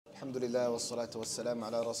الحمد لله والصلاة والسلام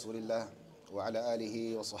على رسول الله وعلى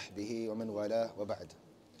آله وصحبه ومن والاه وبعد.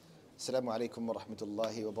 السلام عليكم ورحمة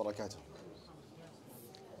الله وبركاته.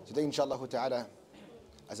 Today inshallah ta'ala,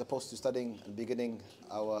 as opposed to studying and beginning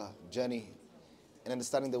our journey in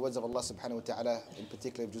understanding the words of Allah subhanahu wa ta'ala, in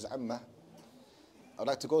particular of Juz Amma, I would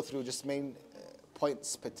like to go through just main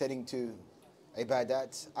points pertaining to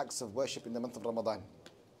ibadat, acts of worship in the month of Ramadan.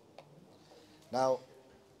 Now,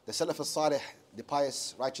 the Saleh Saleh, the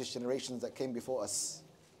pious, righteous generations that came before us,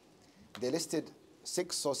 they listed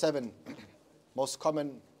 6 or 7 most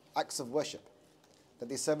common acts of worship that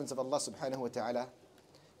the servants of Allah subhanahu wa ta'ala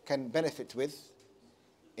can benefit with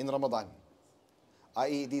in Ramadan.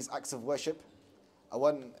 I.e., these acts of worship,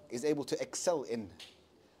 one is able to excel in,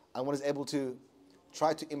 and one is able to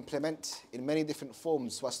try to implement in many different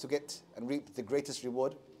forms so as to get and reap the greatest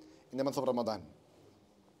reward in the month of Ramadan.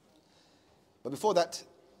 But before that,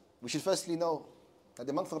 we should firstly know that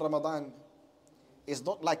the month of Ramadan is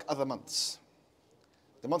not like other months.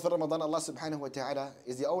 The month of Ramadan, Allah subhanahu wa ta'ala,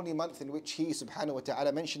 is the only month in which He subhanahu wa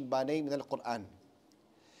ta'ala mentioned by name in the Quran.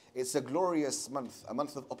 It's a glorious month, a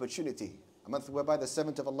month of opportunity, a month whereby the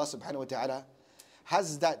servant of Allah subhanahu wa ta'ala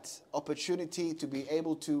has that opportunity to be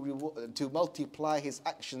able to multiply his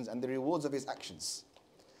actions and the rewards of his actions.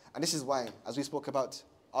 And this is why, as we spoke about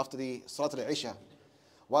after the Salat al-Isha,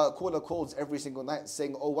 while a caller calls every single night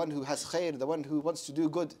saying, "Oh, one who has khair, the one who wants to do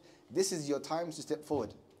good, this is your time to step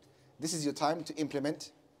forward. This is your time to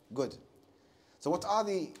implement good." So what are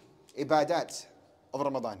the ibadat of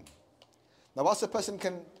Ramadan? Now, whilst a person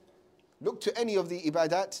can look to any of the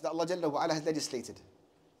ibadat that Allah Jalla wa Ala has legislated,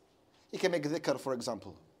 he can make dhikr, for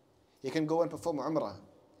example. He can go and perform umrah.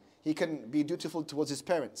 He can be dutiful towards his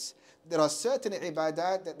parents. There are certain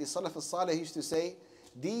ibadat that the Salaf al-Salih used to say,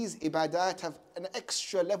 these ibadat have an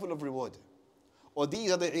extra level of reward. Or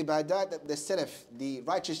these are the ibadat that the Salaf, the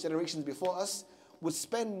righteous generations before us, would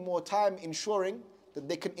spend more time ensuring that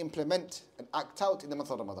they can implement and act out in the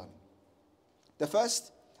month of Ramadan. The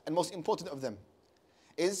first and most important of them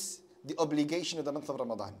is the obligation of the month of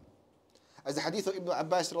Ramadan. As the hadith of Ibn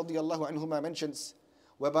Abbas radiyallahu anhuma mentions,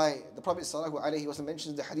 whereby the Prophet sallallahu alayhi wa sallam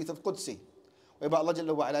mentions the hadith of Qudsi, whereby Allah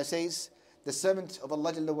Jalla wa Ala says, the servant of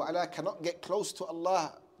Allah Jalla wa Ala cannot get close to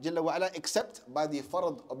Allah Jalla wa Ala except by the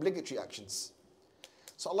farad, obligatory actions.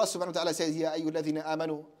 So Allah subhanahu wa ta'ala says, "Ya ayyuhal ladhina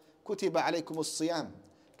amanu, kutiba alaykumus siyam,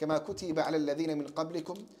 kama kutiba ala alladhina min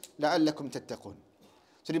qablikum, la'allakum tattaqun."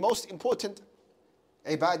 So the most important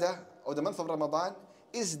ibadah of the month of Ramadan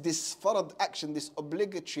is this farad action, this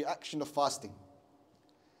obligatory action of fasting.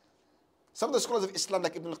 Some of the scholars of Islam,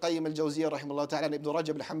 like Ibn al-Qayyim al-Jawziyah rahimahullah ta'ala and Ibn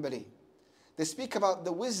Rajab al-Hanbali, they speak about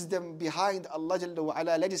the wisdom behind Allah Jalla wa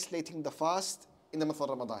Ala legislating the fast in the month of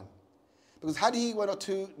Ramadan. Because had He were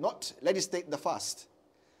to not legislate the fast,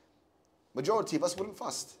 majority of us wouldn't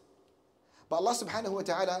fast. But Allah subhanahu wa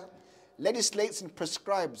ta'ala legislates and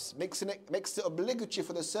prescribes, makes it obligatory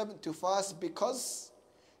for the servant to fast, because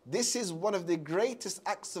this is one of the greatest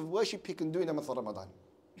acts of worship he can do in the month of Ramadan.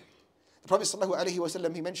 The Prophet sallallahu alaihi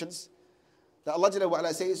wasallam, he mentions that Allah Jalla wa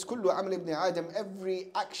Ala says, "Kullu amal ibn Adam,"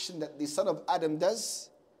 every action that the son of Adam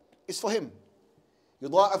does is for him.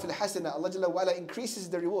 يضاعف الحسنة, Allah Jalla wa Ala increases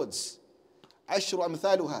the rewards. عشر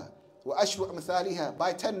أمثالها وأشر أمثالها,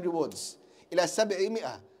 by 10 rewards. إلى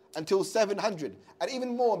 700, until 700, and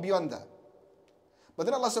even more beyond that. But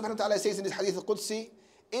then Allah subhanahu wa ta'ala says in this hadith al-Qudsi,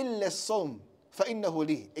 إلا الصوم فإنه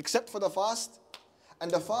لي, except for the fast,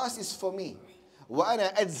 and the fast is for me.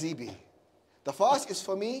 وأنا أجزي به, the fast is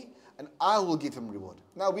for me, and I will give him reward.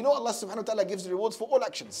 Now we know Allah subhanahu wa ta'ala gives rewards for all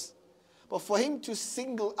actions. But for Him to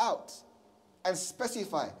single out and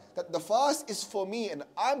specify that the fast is for me and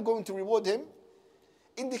I'm going to reward him,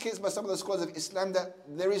 indicates by some of the scholars of Islam that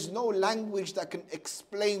there is no language that can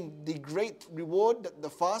explain the great reward that the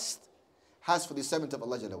fast has for the servant of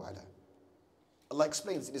Allah Jalla wa Ala. Allah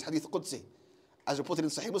explains in this hadith Qudsi, as reported in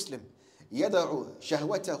Sahih Muslim, يَدَعُ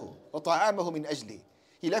شَهْوَتَهُ وَطَعَامَهُ مِنْ أَجْلِي.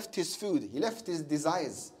 He left his food, he left his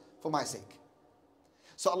desires for my sake.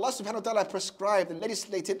 So Allah subhanahu wa ta'ala prescribed and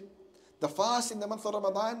legislated the fast in the month of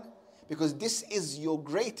Ramadan, because this is your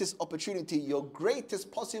greatest opportunity, your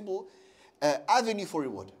greatest possible avenue for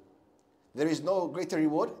reward. There is no greater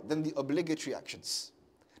reward than the obligatory actions.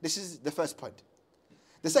 This is the first point.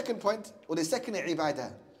 The second point, or the second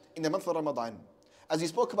ibadah in the month of Ramadan, as we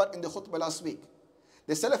spoke about in the khutbah last week,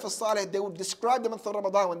 the Salaf al-Salih, they would describe the month of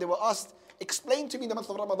Ramadan when they were asked, "Explain to me the month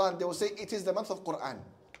of Ramadan," they would say, "It is the month of Quran."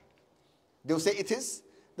 They would say, "It is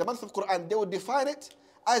the month of Quran." They would define it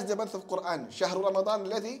as the month of Quran. شهر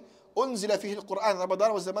رمضان الذي أنزل فيه القرآن.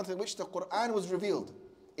 Ramadan was the month in which the Quran was revealed.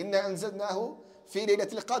 إِنَّا أَنزَلْنَاهُ فِي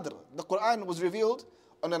لَيْلَةِ الْقَدْرِ. The Quran was revealed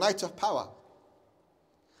on a night of power.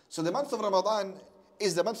 So the month of Ramadan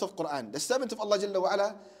is the month of Quran. The servant of Allah Jalla wa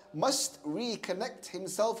Ala must reconnect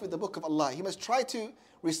himself with the book of Allah. He must try to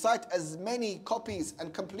recite as many copies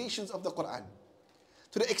and completions of the Quran.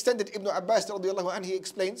 To the extent that Ibn Abbas radiallahu anhu, he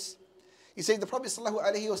explains, he says the Prophet sallallahu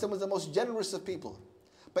alaihi wasallam was the most generous of people.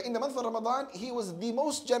 But in the month of Ramadan, he was the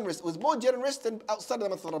most generous. He was more generous than outside of the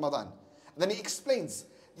month of Ramadan. And then he explains,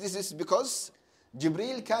 this is because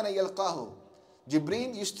Jibreel kana yalqahu.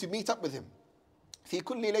 Jibreel used to meet up with him. Fi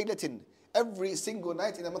kulli laylatin, every single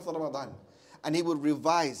night in the month of Ramadan. And he would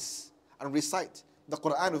revise and recite the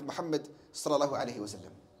Quran of Muhammad sallallahu alaihi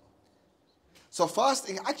wasallam. So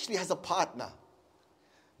fasting actually has a partner.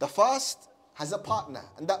 The fast has a partner,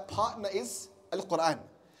 and that partner is Al-Quran.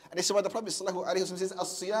 And this is why the Prophet sallallahu alaihi wasallam says,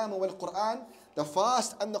 "As-siyam wal-Quran," the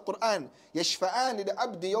fast and the Quran, yashfa'an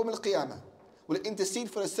lil-abdi yawm al-qiyamah, will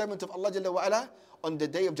intercede for the servant of Allah Jalla wa Ala on the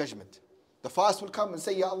day of judgment. The fast will come and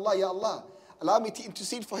say, Ya Allah, allow me to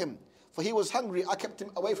intercede for him. For he was hungry, I kept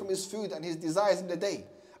him away from his food and his desires in the day.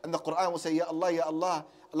 And the Quran will say, Ya Allah,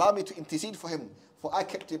 allow me to intercede for him, for I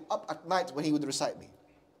kept him up at night when he would recite me.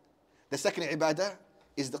 The second ibadah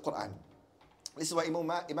is the Quran. This is why Imam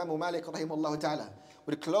Malik rahimahullah ta'ala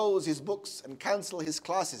would close his books and cancel his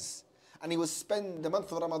classes, and he would spend the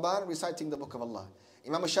month of Ramadan reciting the book of Allah.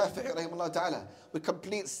 Imam Shaykh rahimahullah ta'ala would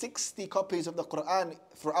complete 60 copies of the Quran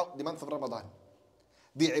throughout the month of Ramadan.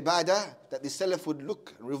 The ibadah that the Salaf would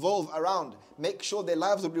look, revolve around, make sure their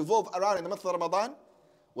lives would revolve around in the month of Ramadan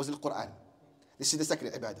was the Quran. This is the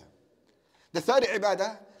second ibadah. The third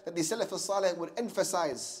ibadah that the Salaf Saleh would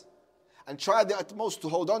emphasize and try their utmost to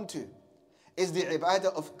hold on to is the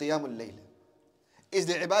ibadah of Qiyamul Layl, is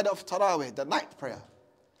the ibadah of Tarawih, the night prayer.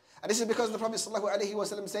 And this is because the Prophet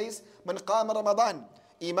ﷺ says, "Man qama Ramadan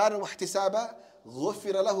imanan wa ihtisaba,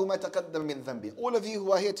 ghufira lahu ma taqaddama min dhanbi." All of you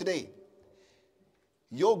who are here today,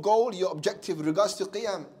 your goal, your objective with regards to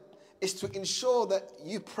Qiyam is to ensure that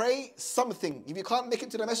you pray something. If you can't make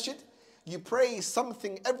it to the masjid, you pray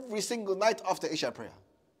something every single night after Isha prayer.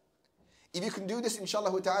 If you can do this,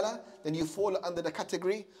 inshallah ta'ala, then you fall under the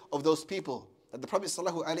category of those people that the Prophet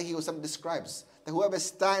sallallahu alaihi wasallam describes. That whoever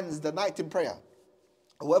stands the night in prayer,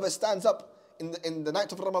 whoever stands up in the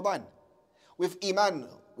night of Ramadan with iman,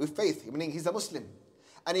 with faith, meaning he's a Muslim,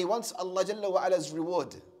 and he wants Allah Jalla wa Ala's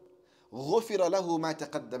reward, غُفِرَ لَهُ مَا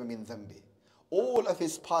تَقَدَّمَ مِن ذَنْبِهِ. All of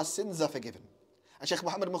his past sins are forgiven. And Shaykh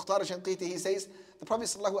Muhammad Mukhtar Shanqiti, he says, the Prophet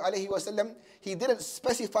sallallahu alaihi wasallam, he didn't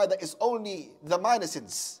specify that it's only the minor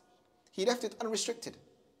sins. He left it unrestricted.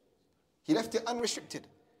 He left it unrestricted.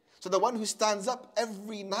 So the one who stands up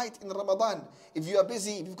every night in Ramadan, if you are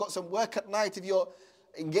busy, if you've got some work at night, if you're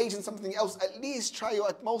engaged in something else, at least try your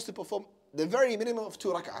utmost to perform the very minimum of 2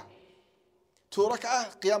 rak'ah. 2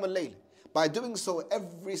 rak'ah Qiyam al-Layl. By doing so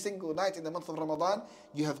every single night in the month of Ramadan,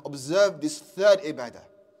 you have observed this third ibadah.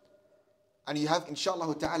 And you have,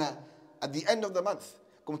 inshallah ta'ala, at the end of the month,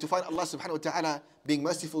 going to find Allah subhanahu wa ta'ala being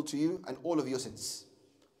merciful to you and all of your sins.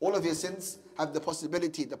 All of your sins have the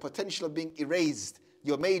possibility, the potential of being erased,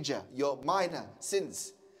 your major, your minor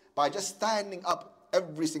sins, by just standing up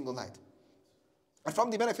every single night. And from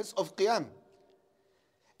the benefits of Qiyam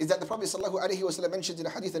is that the Prophet ﷺ mentioned in the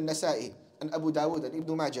hadith al-Nasa'i and Abu Dawud and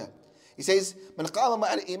Ibn Majah. He says, "Man qama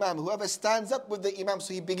ma'al imam," whoever stands up with the imam,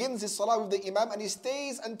 so he begins his salah with the imam and he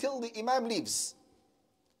stays until the imam leaves.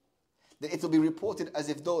 Then it will be reported as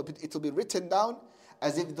if though, it will be written down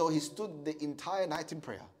as if though he stood the entire night in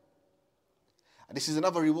prayer. And this is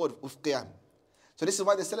another reward with Qiyam. So this is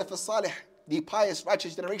why the Salaf Saleh, the pious,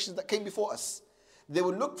 righteous generations that came before us, they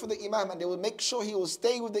will look for the imam and they will make sure he will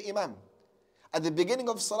stay with the imam at the beginning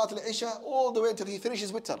of Salat al-Isha all the way until he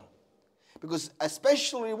finishes witr. Because a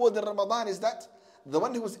special reward in Ramadan is that the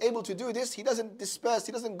one who was able to do this, he doesn't disperse,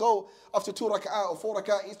 he doesn't go after 2 rak'ah or 4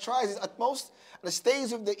 rak'ah, he tries his utmost and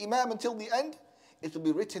stays with the imam until the end. It will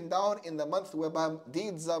be written down in the month whereby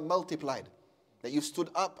deeds are multiplied. That you've stood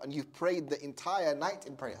up and you've prayed the entire night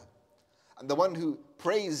in prayer. And the one who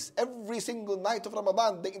prays every single night of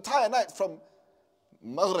Ramadan, the entire night from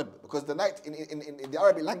Maghrib, because the night in the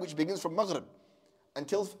Arabic language begins from Maghrib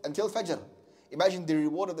until Fajr. Imagine the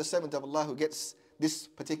reward of the servant of Allah who gets this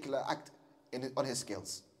particular act on his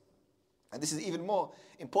scales. And this is even more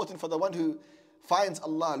important for the one who finds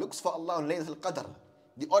Allah, looks for Allah on Laylatul Qadr,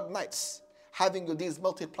 the odd nights, having your deeds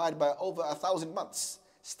multiplied by over 1,000 months.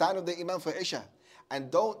 Stand with the Imam for Isha and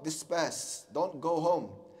don't disperse, don't go home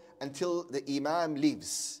until the Imam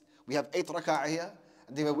leaves. We have 8 rak'ah here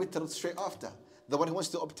and they will witr straight after. The one who wants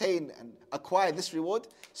to obtain and acquire this reward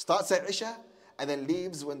starts at Isha and then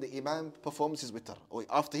leaves when the Imam performs his witr or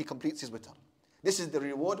after he completes his witr. This is the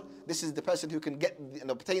reward. This is the person who can get and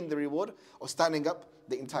obtain the reward of standing up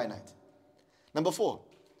the entire night. Number 4,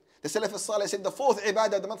 The Saleh Saleh said the fourth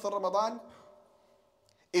ibadah of the month of Ramadan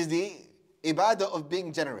is the ibadah of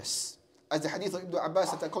being generous. As the hadith of Ibn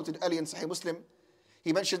Abbas that I quoted earlier in Sahih Muslim,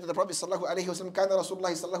 he mentioned that the Prophet sallallahu alaihi wasallam, كان رسول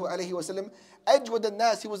الله صلى الله عليه وسلم أجود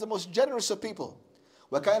الناس, he was the most generous of people.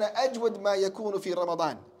 وكان أجود ما يكون في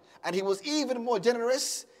رمضان, and he was even more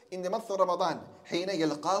generous in the month of Ramadan. حين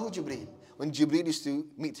يلقاه جبريل, when Jibreel used to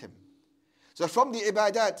meet him. So from the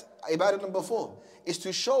ibadah number 4 is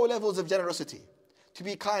to show levels of generosity, to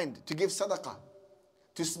be kind, to give sadaqah,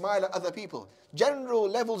 to smile at other people. General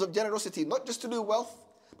levels of generosity, not just to do wealth,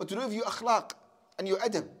 but to do with your akhlaq and your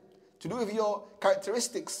adab, to do with your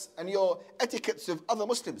characteristics and your etiquettes of other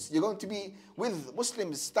Muslims. You're going to be with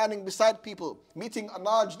Muslims, standing beside people, meeting a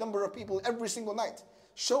large number of people every single night.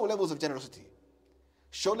 Show levels of generosity.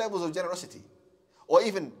 Show levels of generosity. Or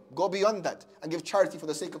even go beyond that and give charity for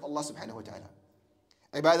the sake of Allah subhanahu wa ta'ala.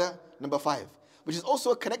 Ibadah number 5, which is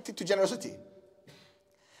also connected to generosity.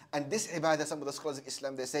 And this ibadah, some of the scholars of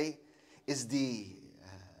Islam, they say, is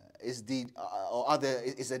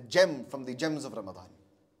a gem from the gems of Ramadan.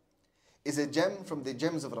 Is a gem from the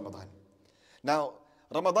gems of Ramadan. Now,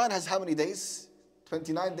 Ramadan has how many days?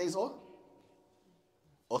 29 days or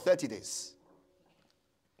 30 days.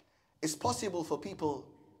 It's possible for people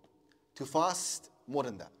to fast more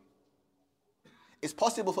than that. It's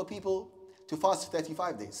possible for people to fast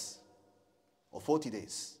 35 days, or 40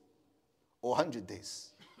 days, or 100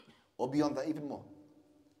 days, or beyond that even more.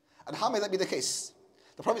 And how may that be the case?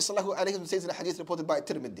 The Prophet ﷺ says in a hadith reported by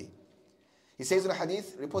Tirmidhi. He says in a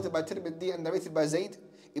hadith reported by Tirmidhi and narrated by Zayd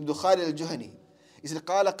ibn Khalid al-Juhani. He said,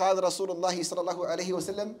 قال رسول الله صلى الله عليه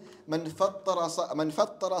وسلم من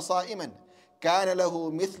فطر صائما كان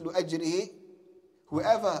له مثل أجره.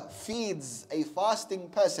 Whoever feeds a fasting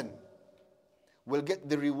person will get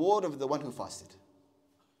the reward of the one who fasted,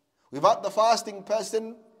 without the fasting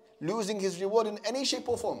person losing his reward in any shape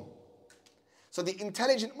or form. So the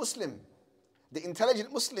intelligent Muslim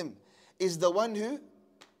is the one who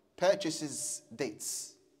purchases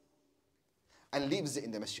dates and leaves it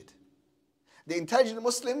in the masjid. The intelligent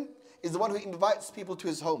Muslim is the one who invites people to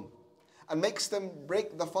his home and makes them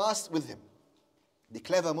break the fast with him. The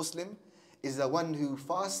clever Muslim is the one who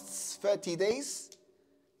fasts 30 days.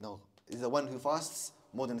 No, is the one who fasts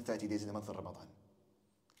more than 30 days in the month of Ramadan.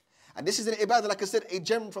 And this is an ibadah, like I said, a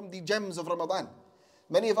gem from the gems of Ramadan.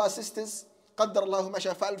 Many of our sisters, قدر الله ما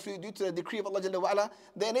شاء فعل, due to the decree of Allah Jalla wa'ala,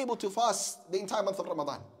 they're unable to fast the entire month of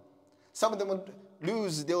Ramadan. Some of them will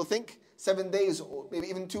lose, they will think 7 days or maybe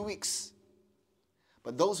even 2 weeks.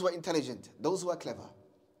 But those who are intelligent, those who are clever,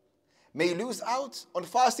 may lose out on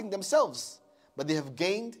fasting themselves, but they have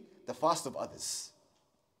gained the fast of others.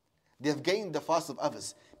 They have gained the fast of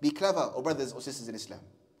others. Be clever, O brothers or sisters in Islam.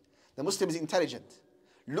 The Muslim is intelligent.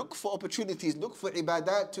 Look for opportunities, look for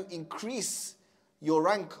ibadat to increase your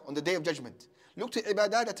rank on the Day of Judgment. Look to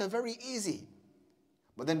ibadat that are very easy,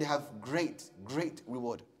 but then they have great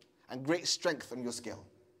reward and great strength on your scale.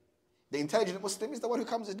 The intelligent Muslim is the one who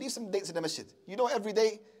comes and leaves some dates in the masjid. You know, every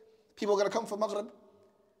day people are going to come for Maghrib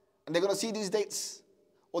and they're going to see these dates,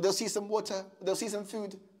 or they'll see some water, they'll see some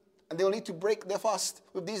food, and they'll need to break their fast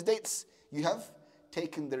with these dates. You have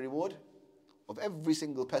taken the reward of every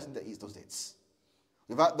single person that eats those dates,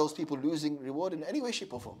 without those people losing reward in any way,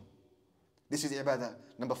 shape or form. This is the ibadah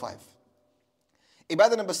number 5.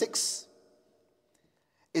 Ibadah number 6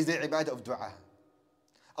 is the ibadah of dua.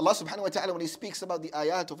 Allah subhanahu wa ta'ala, when He speaks about the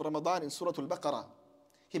ayat of Ramadan in Surah Al-Baqarah,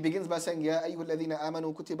 He begins by saying, Ya ayyuha alladhina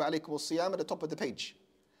amanu kutiba alaykum as-siyam, at the top of the page.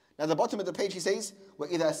 Now at the bottom of the page He says,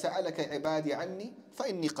 وَإِذَا سَأَلَكَ عِبَادِي عَنِّي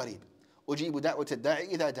فَإِنِّي قَرِيبٌ أُجِيبُ دَعْوَةَ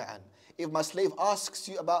الدَّاعِ إِذَا دَعَانِ. If my slave asks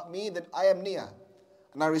you about me, then I am near,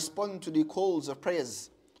 and I respond to the calls of prayers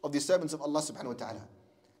of the servants of Allah subhanahu wa ta'ala.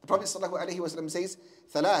 The Prophet sallallahu alayhi wa sallam says,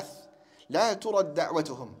 ثَلَاث لَا تُرَدْ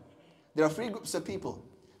دَعْوَتُهُم. There are 3 groups of people.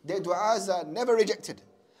 Their du'as are never rejected.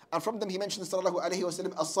 And from them he mentions sallallahu alayhi wa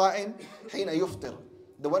sallam, الصَّائِمْ حِينَ يُفْطِرُ,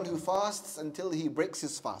 the one who fasts until he breaks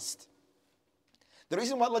his fast. The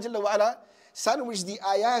reason why Allah Jalla wa'ala sandwiched the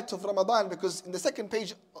ayat of Ramadan, because in the second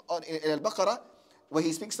page in Al-Baqarah, where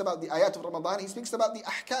He speaks about the ayat of Ramadan, He speaks about the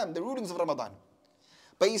ahkam, the rulings of Ramadan.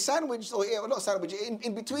 But He sandwiched, or not sandwiched,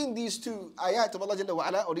 in between these 2 ayat of Allah Jalla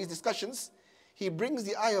wa'ala, or these discussions, He brings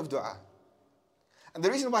the ayah of dua. And the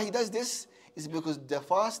reason why He does this is because the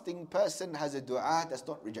fasting person has a dua that's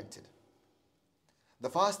not rejected. The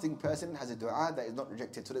fasting person has a dua that is not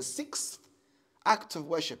rejected. So the 6th act of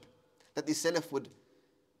worship that the Salaf would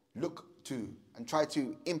look to and try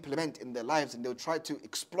to implement in their lives, and they would try to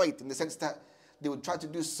exploit, in the sense that they would try to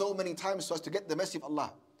do so many times so as to get the mercy of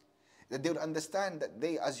Allah, that they would understand that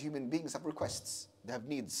they as human beings have requests, they have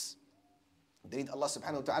needs. They need Allah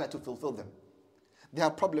subhanahu wa ta'ala to fulfill them. They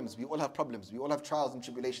have problems. We all have problems. We all have trials and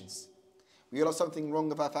tribulations. We all have something wrong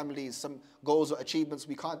with our families, some goals or achievements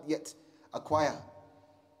we can't yet acquire.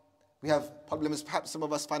 We have problems, perhaps some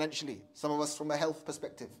of us financially, some of us from a health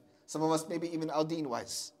perspective, some of us maybe even our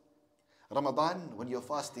deen-wise. Ramadan, when you're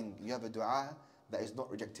fasting, you have a dua that is not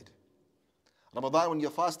rejected. Ramadan, when you're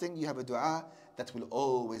fasting, you have a dua that will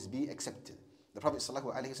always be accepted. The Prophet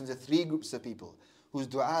ﷺ said 3 groups of people whose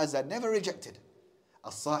du'as are never rejected.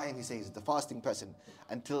 As-Sa'im, he says, the fasting person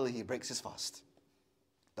until he breaks his fast.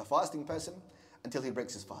 The fasting person until he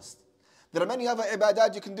breaks his fast. There are many other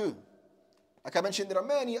ibadat you can do. Like I mentioned, there are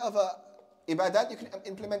many other ibadat you can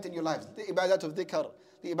implement in your lives. The ibadat of dhikr,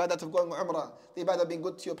 the ibadat of going umrah, the ibadat of being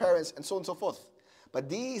good to your parents, and so on and so forth. But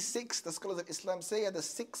these 6, the scholars of Islam say, are the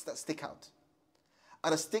 6 that stick out.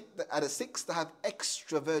 Are the 6 that have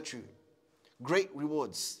extra virtue, great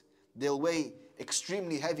rewards. They'll weigh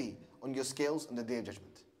extremely heavy on your scales on the Day of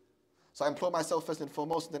Judgment. So I implore myself first and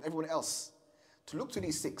foremost, and then everyone else, to look to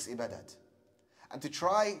these 6 ibadat and to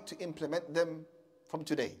try to implement them from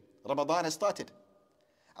today. Ramadan has started.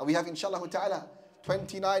 And we have, inshallah ta'ala,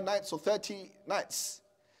 29 nights or 30 nights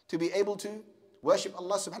to be able to worship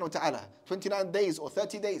Allah subhanahu wa ta'ala. 29 days or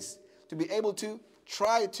 30 days to be able to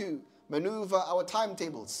try to maneuver our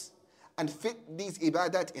timetables and fit these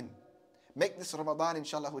ibadat in. Make this Ramadan,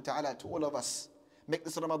 inshallah ta'ala, to all of us. Make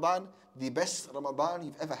this Ramadan the best Ramadan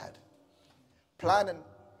you've ever had. Plan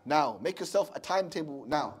now. Make yourself a timetable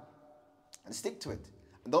now. And stick to it.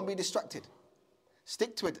 And don't be distracted.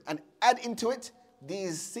 Stick to it and add into it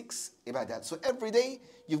these 6 ibadat. So every day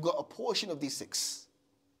you've got a portion of these 6.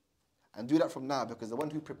 And do that from now, because the one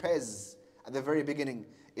who prepares at the very beginning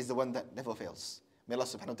is the one that never fails. May Allah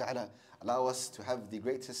subhanahu wa ta'ala allow us to have the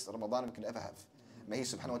greatest Ramadan we can ever have. May He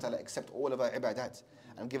subhanahu wa ta'ala accept all of our ibadat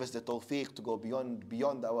and give us the tawfiq to go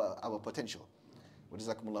beyond our potential.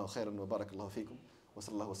 وجزاكم الله خيرا وبارك الله فيكم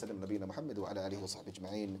وصلى الله وسلم نبينا محمد وعلى آله وصحبه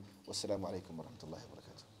أجمعين والسلام عليكم ورحمة الله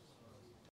وبركاته.